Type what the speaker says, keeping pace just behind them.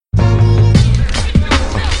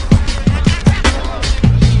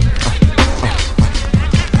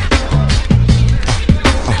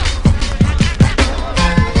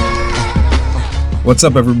What's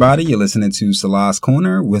up, everybody? You're listening to Salah's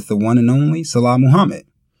Corner with the one and only Salah Muhammad.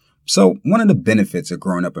 So one of the benefits of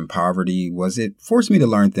growing up in poverty was it forced me to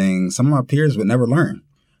learn things some of my peers would never learn.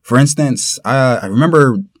 For instance, I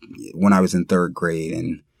remember when I was in third grade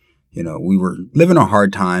and, we were living on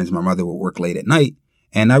hard times. My mother would work late at night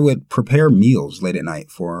and I would prepare meals late at night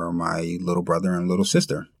for my little brother and little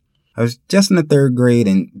sister. I was just in the third grade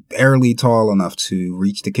and barely tall enough to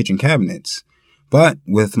reach the kitchen cabinets. But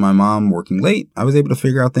with my mom working late, I was able to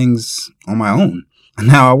figure out things on my own.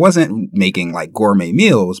 Now, I wasn't making like gourmet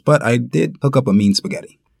meals, but I did hook up a mean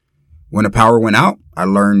spaghetti. When the power went out, I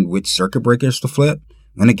learned which circuit breakers to flip.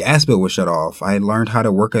 When the gas bill was shut off, I learned how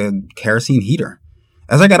to work a kerosene heater.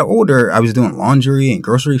 As I got older, I was doing laundry and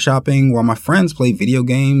grocery shopping while my friends played video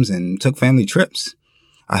games and took family trips.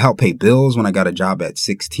 I helped pay bills when I got a job at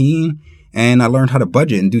 16, and I learned how to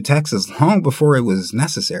budget and do taxes long before it was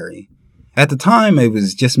necessary. At the time, it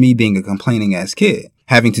was just me being a complaining ass kid,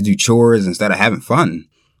 having to do chores instead of having fun.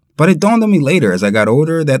 But it dawned on me later as I got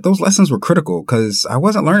older that those lessons were critical because I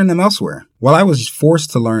wasn't learning them elsewhere. While I was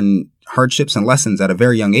forced to learn hardships and lessons at a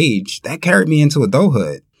very young age, that carried me into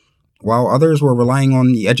adulthood, while others were relying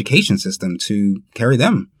on the education system to carry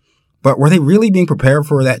them. But were they really being prepared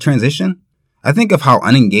for that transition? I think of how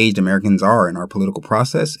unengaged Americans are in our political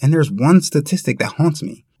process, and there's one statistic that haunts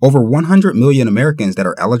me. Over 100 million Americans that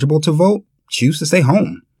are eligible to vote choose to stay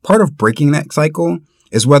home. Part of breaking that cycle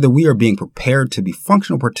is whether we are being prepared to be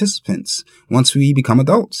functional participants once we become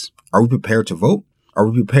adults. Are we prepared to vote? Are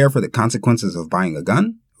we prepared for the consequences of buying a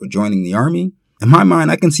gun or joining the army? In my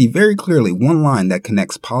mind, I can see very clearly one line that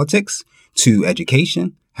connects politics to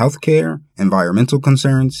education, healthcare, environmental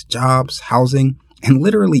concerns, jobs, housing, and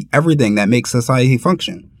literally everything that makes society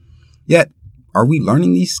function. Yet, are we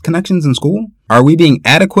learning these connections in school? Are we being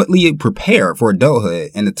adequately prepared for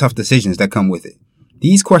adulthood and the tough decisions that come with it?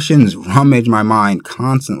 These questions rummage my mind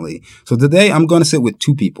constantly. So today I'm going to sit with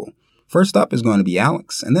two people. First up is going to be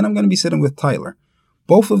Alex, and then I'm going to be sitting with Tyler.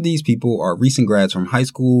 Both of these people are recent grads from high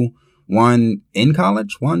school, one in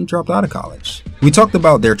college, one dropped out of college. We talked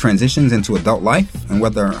about their transitions into adult life and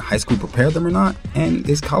whether high school prepared them or not, and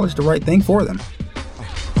is college the right thing for them?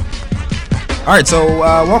 All right, so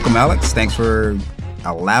welcome, Alex. Thanks for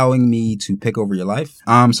allowing me to pick over your life.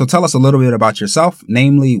 So tell us a little bit about yourself,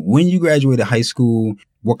 namely when you graduated high school,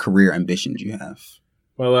 what career ambitions you have?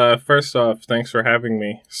 Well, first off, thanks for having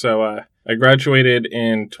me. So I graduated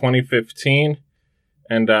in 2015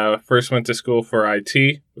 and first went to school for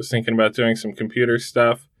IT, was thinking about doing some computer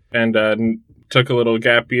stuff, and took a little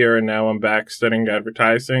gap year, and now I'm back studying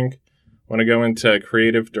advertising. Want to go into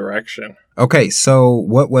creative direction. Okay, so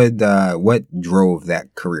what drove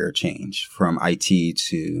that career change from IT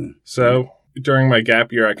to... So during my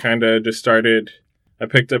gap year, I kind of just I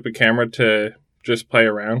picked up a camera to just play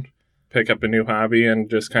around, pick up a new hobby, and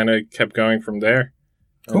just kind of kept going from there.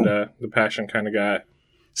 Cool. And the passion kind of got...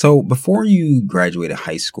 So before you graduated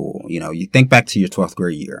high school, you think back to your 12th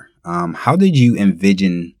grade year. How did you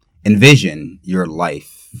envision your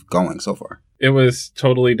life going so far? It was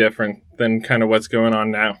totally different than kind of what's going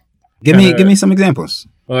on now. Give me some examples.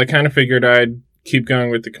 Well, I kind of figured I'd keep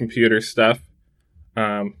going with the computer stuff.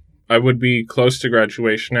 I would be close to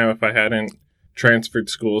graduation now if I hadn't transferred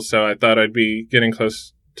schools, so I thought I'd be getting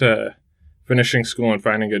close to finishing school and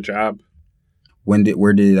finding a job.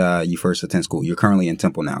 Where did you first attend school? You're currently in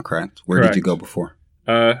Temple now, correct? Where Correct. Did you go before?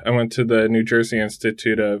 I went to the New Jersey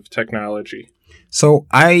Institute of Technology. So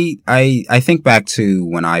I think back to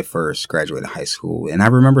when I first graduated high school, and I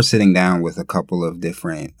remember sitting down with a couple of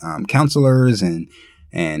different counselors and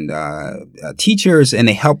teachers, and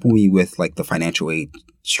they helped me with like the financial aid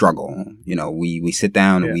struggle. We sit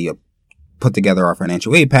down and we put together our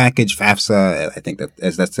financial aid package, FAFSA. I think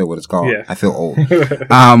that's still what it's called. Yeah. I feel old.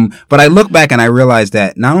 But I look back and I realized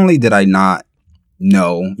that not only did I not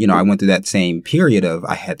know, I went through that same period of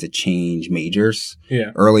I had to change majors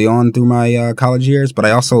early on through my college years, but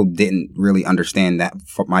I also didn't really understand that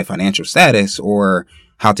my financial status or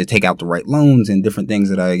how to take out the right loans and different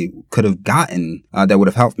things that I could have gotten that would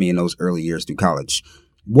have helped me in those early years through college.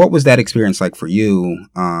 What was that experience like for you?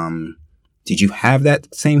 Did you have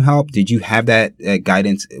that same help? Did you have that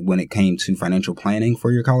guidance when it came to financial planning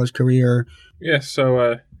for your college career? Yeah,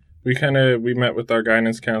 so we met with our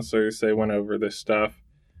guidance counselors. They went over this stuff.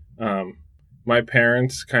 My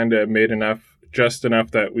parents kind of made just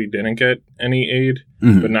enough that we didn't get any aid,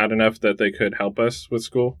 but not enough that they could help us with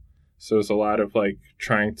school. So it was a lot of like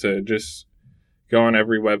trying to just go on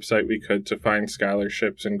every website we could to find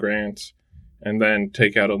scholarships and grants and then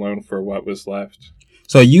take out a loan for what was left.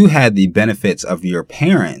 So you had the benefits of your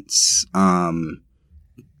parents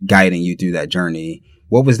guiding you through that journey.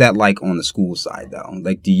 What was that like on the school side, though?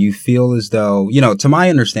 Like, do you feel as though, to my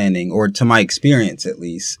understanding, or to my experience at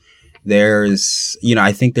least, there's,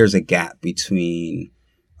 I think there's a gap between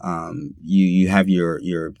you have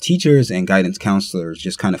your teachers and guidance counselors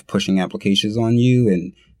just kind of pushing applications on you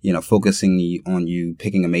and, focusing on you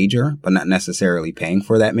picking a major, but not necessarily paying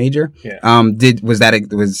for that major. Yeah. Is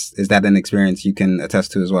that an experience you can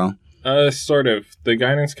attest to as well? Sort of. The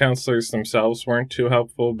guidance counselors themselves weren't too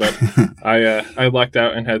helpful, but I lucked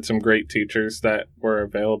out and had some great teachers that were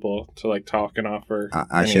available to like talk and offer.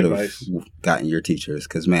 I should have gotten your teachers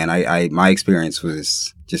because, man, my experience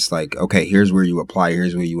was just like, okay, here's where you apply,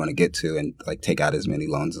 here's where you want to get to, and like take out as many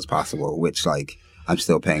loans as possible, which like I'm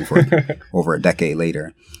still paying for over a decade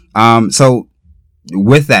later. So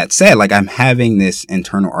with that said, like I'm having this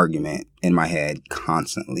internal argument in my head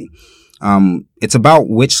constantly. It's about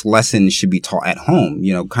which lessons should be taught at home,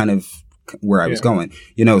 kind of where I was going.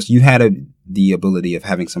 So you had the ability of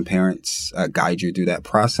having some parents guide you through that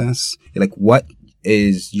process. Like, what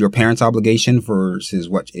is your parents' obligation versus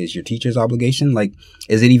what is your teacher's obligation? Like,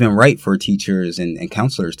 is it even right for teachers and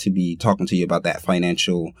counselors to be talking to you about that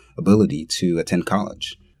financial ability to attend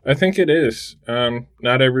college? I think it is.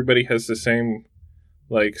 Not everybody has the same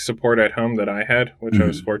like support at home that I had, which I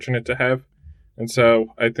was fortunate to have. And so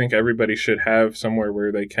I think everybody should have somewhere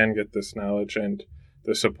where they can get this knowledge and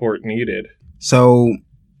the support needed. So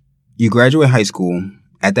you graduate high school.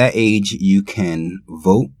 At that age, you can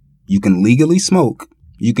vote, you can legally smoke,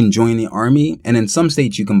 you can join the army, and in some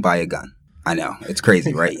states, you can buy a gun. I know, it's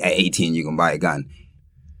crazy, right? At 18, you can buy a gun.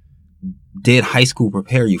 Did high school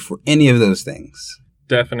prepare you for any of those things?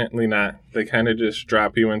 Definitely not. They kind of just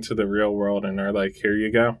drop you into the real world and are like, here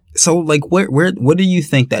you go. So like, what do you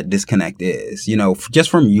think that disconnect is? Just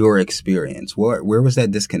from your experience, where was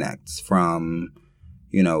that disconnect from,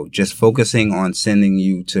 just focusing on sending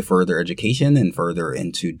you to further education and further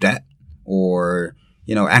into debt, or,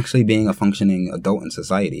 actually being a functioning adult in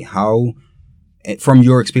society? How, from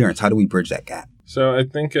your experience, how do we bridge that gap? So I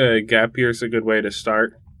think a gap year is a good way to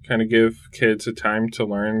start, kind of give kids a time to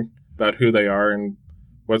learn about who they are and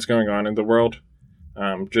what's going on in the world,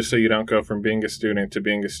 just so you don't go from being a student to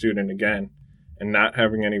being a student again and not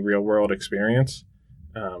having any real world experience.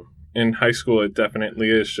 In high school, it definitely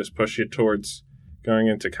is just push you towards going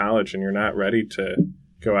into college and you're not ready to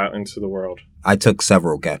go out into the world. I took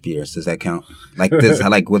several gap years. Does that count? Like this,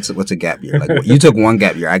 like what's a gap year? Like you took one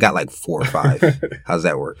gap year. I got like 4 or 5. How's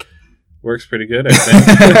that work? Works pretty good, I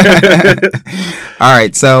think. All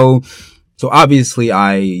right. So obviously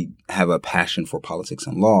I have a passion for politics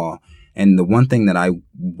and law. And the one thing that I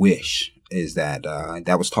wish is that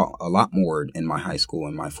that was taught a lot more in my high school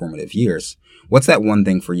in my formative years. What's that one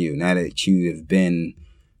thing for you now that you have been,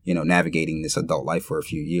 navigating this adult life for a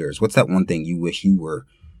few years? What's that one thing you wish you were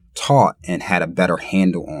taught and had a better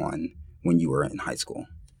handle on when you were in high school?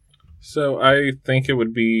 So I think it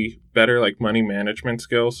would be better like money management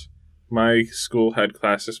skills. My school had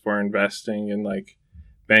classes for investing and like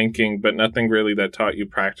banking, but nothing really that taught you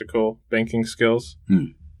practical banking skills.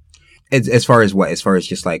 As far as what? As far as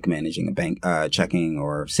just like managing a bank, checking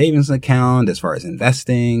or savings account, as far as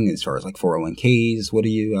investing, as far as like 401ks, what do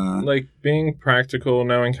you... Like being practical,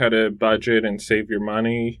 knowing how to budget and save your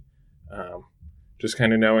money, just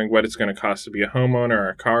kind of knowing what it's going to cost to be a homeowner or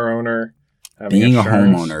a car owner. Being a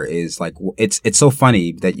homeowner is like, it's so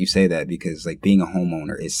funny that you say that because like being a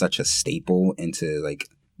homeowner is such a staple into like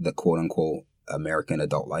the quote unquote American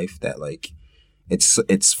adult life that like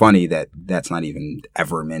it's funny that that's not even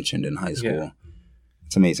ever mentioned in high school. Yeah.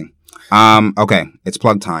 It's amazing. Okay, it's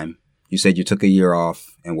plug time. You said you took a year off,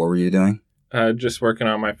 and what were you doing? Just working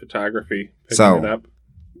on my photography. So, it up.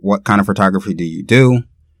 What kind of photography do you do?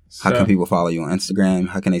 How can people follow you on Instagram?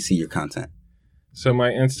 How can they see your content? So my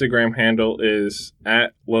Instagram handle is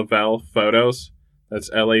 @Lavelle Photos. That's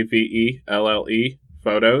LAVELLE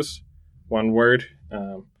Photos. One word.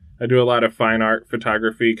 I do a lot of fine art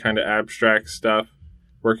photography, kind of abstract stuff.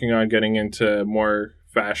 Working on getting into more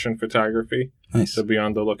fashion photography. Nice. So be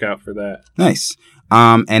on the lookout for that. Nice.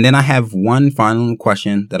 And then I have one final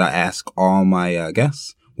question that I ask all my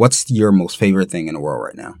guests. What's your most favorite thing in the world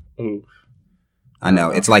right now? Ooh. I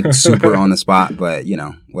know it's like super on the spot, but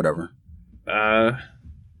whatever.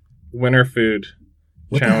 Winter food.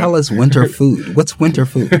 What the hell is winter food? What's winter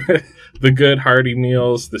food? The good hearty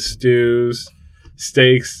meals, the stews,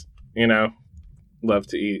 steaks, love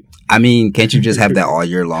to eat. I mean, can't you just have that all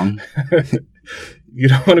year long? You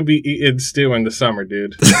don't want to be eating stew in the summer,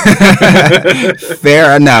 dude.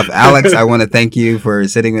 Fair enough. Alex, I want to thank you for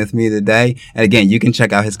sitting with me today. And again, you can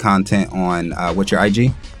check out his content on, what's your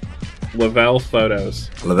IG? Lavelle Photos.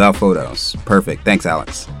 Lavelle Photos. Perfect. Thanks,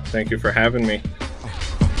 Alex. Thank you for having me.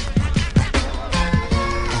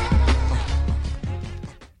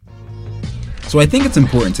 So I think it's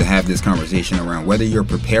important to have this conversation around whether you're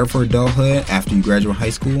prepared for adulthood after you graduate high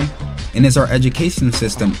school, and is our education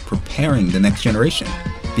system preparing the next generation?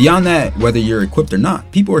 Beyond that, whether you're equipped or not,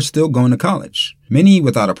 people are still going to college, many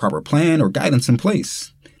without a proper plan or guidance in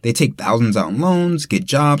place. They take thousands out in loans, get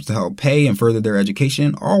jobs to help pay and further their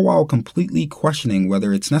education, all while completely questioning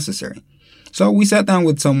whether it's necessary. So we sat down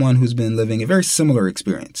with someone who's been living a very similar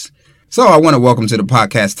experience. So I want to welcome to the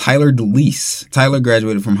podcast Tyler DeLeese. Tyler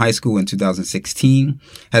graduated from high school in 2016,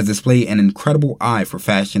 has displayed an incredible eye for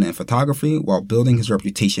fashion and photography while building his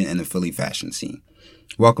reputation in the Philly fashion scene.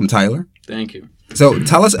 Welcome, Tyler. Thank you. So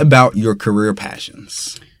tell us about your career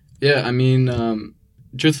passions. Yeah, I mean,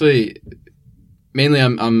 truthfully, mainly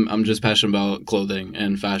I'm just passionate about clothing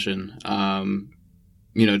and fashion.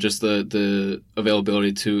 Just the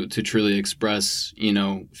availability to truly express,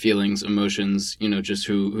 feelings, emotions, just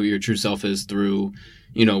who your true self is through,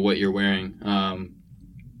 what you're wearing.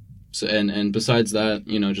 So besides that,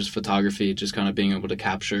 just photography, just kind of being able to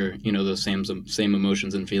capture, those same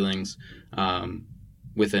emotions and feelings,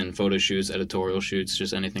 within photo shoots, editorial shoots,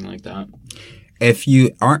 just anything like that. If you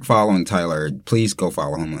aren't following Tyler, please go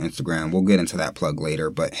follow him on Instagram. We'll get into that plug later,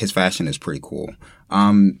 but his fashion is pretty cool.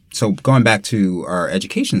 So going back to our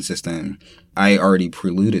education system, I already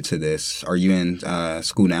preluded to this. Are you in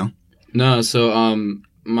school now? No, so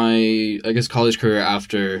my, college career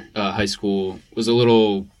after high school was a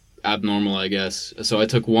little abnormal, I guess. So I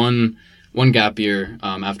took one gap year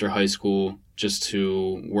after high school just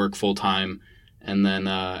to work full time. And then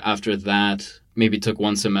after that, maybe took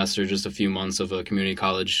one semester, just a few months of a community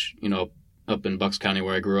college, up in Bucks County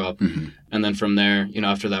where I grew up. Mm-hmm. And then from there,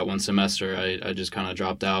 after that one semester, I just kind of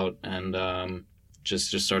dropped out and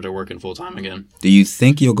just started working full time again. Do you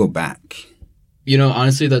think you'll go back?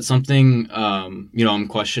 Honestly, that's something, I'm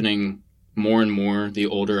questioning more and more the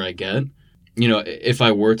older I get. If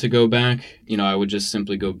I were to go back, I would just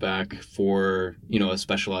simply go back for, a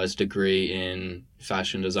specialized degree in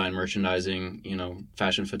fashion design, merchandising,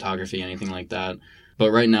 fashion photography, anything like that.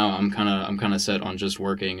 But right now I'm kind of set on just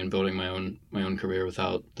working and building my own career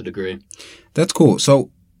without the degree. That's cool.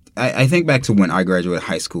 So I think back to when I graduated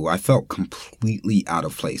high school, I felt completely out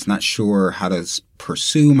of place, not sure how to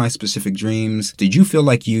pursue my specific dreams. Did you feel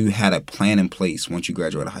like you had a plan in place once you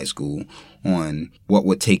graduated high school on what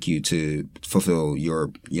would take you to fulfill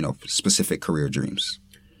your, specific career dreams?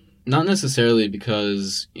 Not necessarily,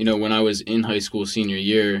 because, when I was in high school senior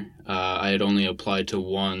year, I had only applied to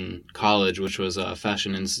one college, which was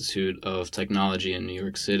Fashion Institute of Technology in New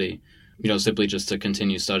York City, simply just to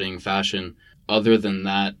continue studying fashion. Other than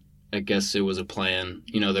that, I guess it was a plan.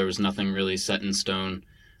 There was nothing really set in stone,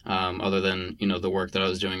 other than, the work that I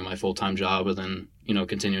was doing in my full-time job, and then,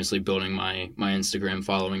 continuously building my Instagram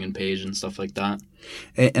following and page and stuff like that.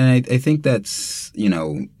 And I think that's,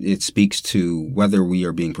 it speaks to whether we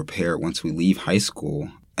are being prepared once we leave high school.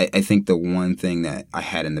 I think the one thing that I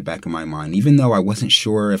had in the back of my mind, even though I wasn't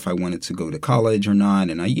sure if I wanted to go to college or not,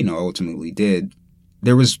 and I, ultimately did,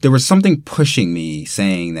 there was something pushing me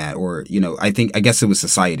saying that, or, I guess it was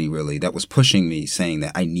society really that was pushing me saying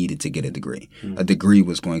that I needed to get a degree. Mm-hmm. A degree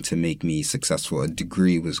was going to make me successful. A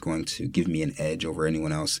degree was going to give me an edge over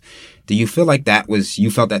anyone else. Do you feel like you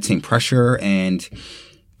felt that same pressure? And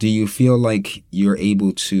do you feel like you're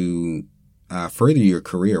able to further your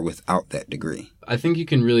career without that degree? I think you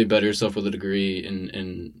can really better yourself with a degree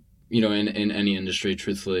in any industry,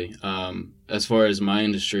 truthfully. As far as my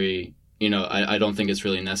industry, I don't think it's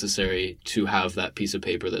really necessary to have that piece of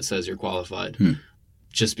paper that says you're qualified.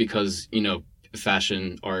 Just because,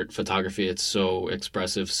 fashion, art, photography, it's so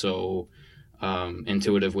expressive, so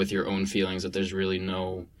intuitive with your own feelings that there's really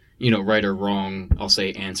no, right or wrong, I'll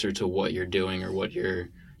say, answer to what you're doing or what you're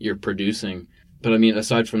producing. But I mean,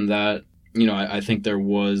 aside from that, I think there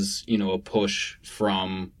was, a push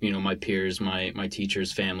from, my peers, my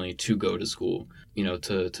teachers, family to go to school,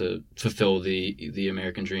 to fulfill the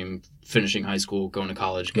American dream, finishing high school, going to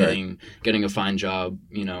college, getting a fine job,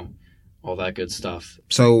 all that good stuff.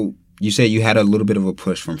 So you say you had a little bit of a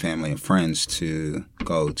push from family and friends to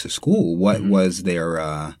go to school. What was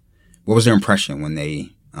their impression when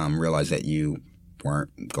they realized that you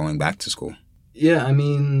weren't going back to school? Yeah, I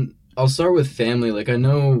mean, I'll start with family. Like, I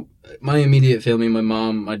know my immediate family, my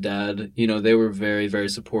mom, my dad, they were very, very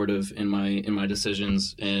supportive in my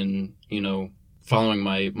decisions and, following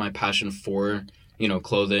my passion for,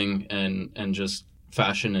 clothing and just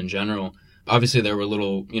fashion in general. Obviously, they were a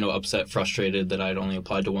little, upset, frustrated that I'd only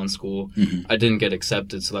applied to one school. Mm-hmm. I didn't get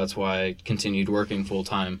accepted, so that's why I continued working full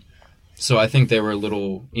time. So I think they were a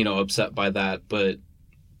little, upset by that. But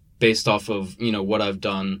based off of, what I've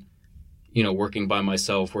done, working by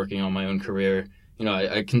myself, working on my own career,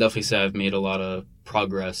 I can definitely say I've made a lot of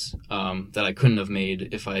progress that I couldn't have made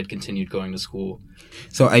if I had continued going to school.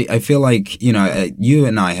 So I feel like, you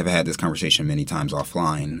and I have had this conversation many times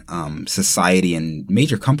offline. Society and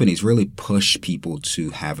major companies really push people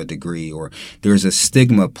to have a degree, or there's a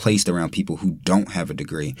stigma placed around people who don't have a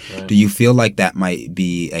degree. Right. Do you feel like that might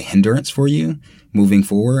be a hindrance for you moving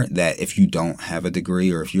forward, that if you don't have a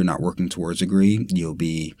degree or if you're not working towards a degree, you'll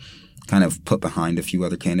be kind of put behind a few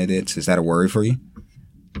other candidates? Is that a worry for you?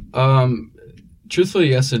 Truthfully,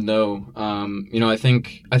 yes and no. I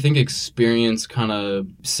think experience kind of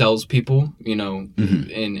sells people, Mm-hmm.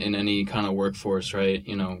 in any kind of workforce, right?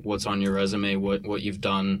 What's on your resume, what you've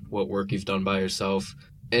done, what work you've done by yourself.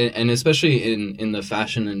 And especially in the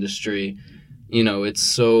fashion industry, it's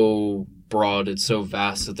so broad, it's so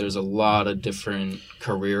vast that there's a lot of different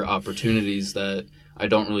career opportunities that I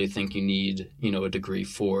don't really think you need, a degree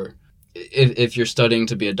for. If you're studying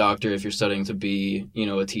to be a doctor, if you're studying to be,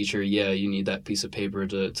 a teacher, yeah, you need that piece of paper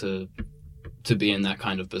to be in that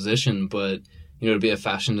kind of position. But, to be a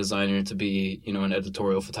fashion designer, to be, an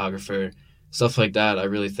editorial photographer, stuff like that, I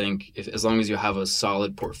really think as long as you have a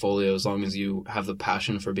solid portfolio, as long as you have the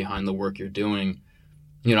passion for behind the work you're doing,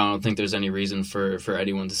 I don't think there's any reason for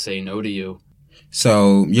anyone to say no to you.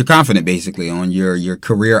 So you're confident basically on your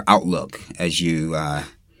career outlook as you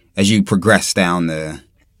progress down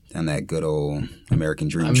that good old American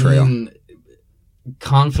dream trail.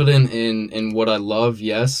 Confident in what I love,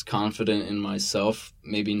 yes. Confident in myself,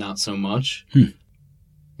 maybe not so much.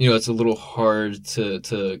 It's a little hard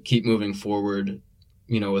to keep moving forward,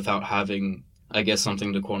 without having, I guess,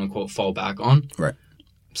 something to quote unquote fall back on. Right.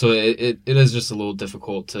 So it is just a little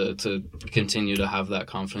difficult to continue to have that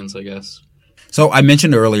confidence, I guess. So I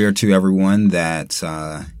mentioned earlier to everyone that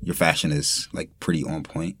your fashion is like pretty on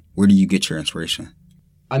point. Where do you get your inspiration?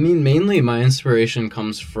 I mean, mainly my inspiration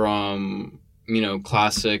comes from,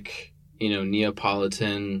 classic,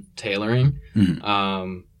 Neapolitan tailoring.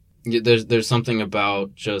 Mm-hmm. There's something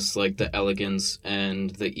about just like the elegance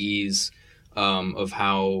and the ease of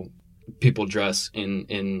how people dress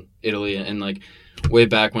in Italy, and like way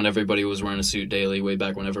back when everybody was wearing a suit daily, way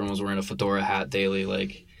back when everyone was wearing a fedora hat daily,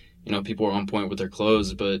 like, people were on point with their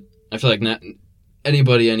clothes. But I feel like not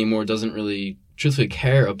anybody anymore doesn't really truthfully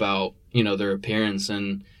care about, their appearance,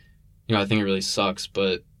 and, I think it really sucks.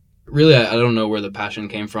 But really, I don't know where the passion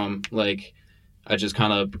came from. Like, I just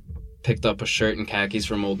kind of picked up a shirt and khakis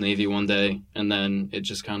from Old Navy one day, and then it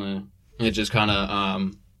just kind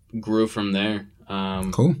of grew from there.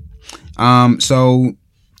 Cool. So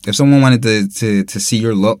if someone wanted to see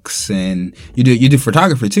your looks, and you do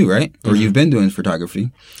photography too, right? Or you've been doing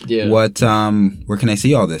photography. Yeah. Where can I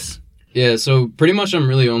see all this? Yeah, so pretty much I'm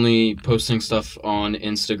really only posting stuff on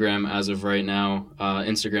Instagram as of right now.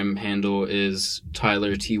 Instagram handle is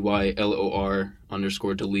Tyler, TYLOR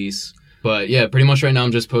 _Delise. But yeah, pretty much right now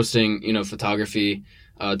I'm just posting, photography,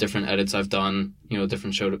 different edits I've done,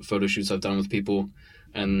 different photo shoots I've done with people,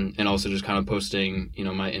 and also just kind of posting,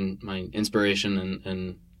 my inspiration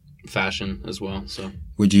and fashion as well. So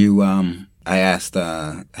would you I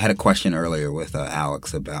had a question earlier with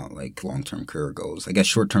Alex about like long-term career goals. I guess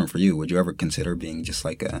short-term for you, would you ever consider being just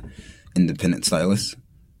like a independent stylist?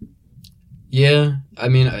 Yeah, I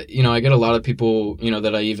mean, I get a lot of people,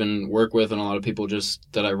 that I even work with, and a lot of people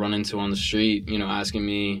just that I run into on the street, asking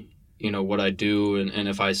me, what I do and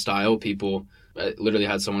if I style people. I literally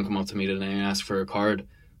had someone come up to me today and ask for a card.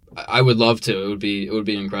 I would love to. It would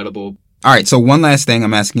be incredible. All right, so one last thing,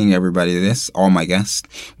 I'm asking everybody this, all my guests.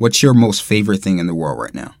 What's your most favorite thing in the world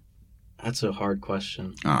right now? That's a hard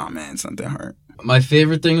question. Oh, man, it's not that hard. My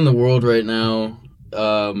favorite thing in the world right now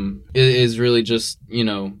is really just,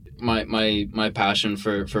 my passion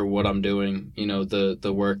for what I'm doing,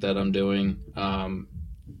 the work that I'm doing.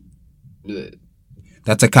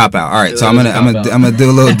 That's a cop out. All right, so I'm gonna do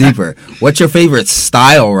a little deeper. What's your favorite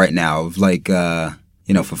style right now of like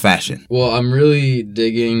for fashion? Well, I'm really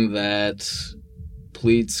digging that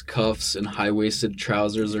pleats, cuffs, and high-waisted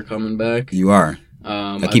trousers are coming back. You are.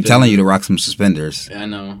 I keep telling you to rock some suspenders. I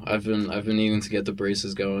know. I've been needing to get the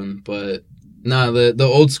braces going, but nah, the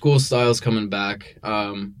old school style's coming back.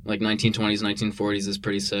 Like 1920s, 1940s is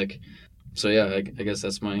pretty sick. So yeah, I guess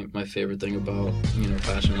that's my favorite thing about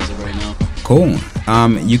fashion as of right now. Cool.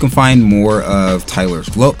 You can find more of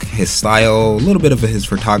Tyler's look, his style, a little bit of his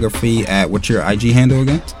photography at, what's your IG handle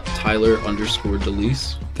again? Tyler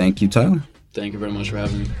 _Delise. Thank you, Tyler. Thank you very much for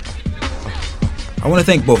having me. I want to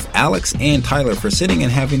thank both Alex and Tyler for sitting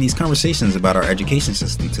and having these conversations about our education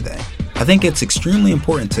system today. I I think it's extremely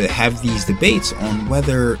important to have these debates on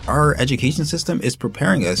whether our education system is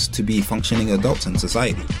preparing us to be functioning adults in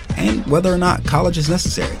society, and whether or not college is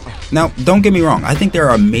necessary. Now, don't get me wrong, I think there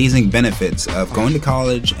are amazing benefits of going to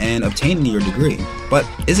college and obtaining your degree, but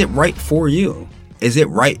is it right for you? Is it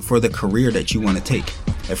right for the career that you want to take?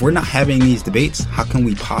 If we're not having these debates, how can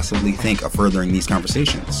we possibly think of furthering these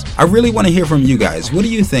conversations? I really want to hear from you guys. What do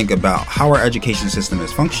you think about how our education system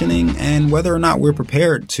is functioning and whether or not we're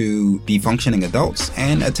prepared to be functioning adults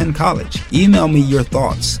and attend college? Email me your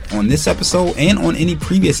thoughts on this episode and on any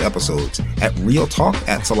previous episodes at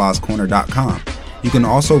realtalk@salahscorner.com. You can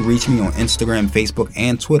also reach me on Instagram, Facebook,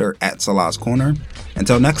 and Twitter at Salah's Corner.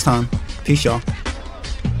 Until next time, peace, y'all.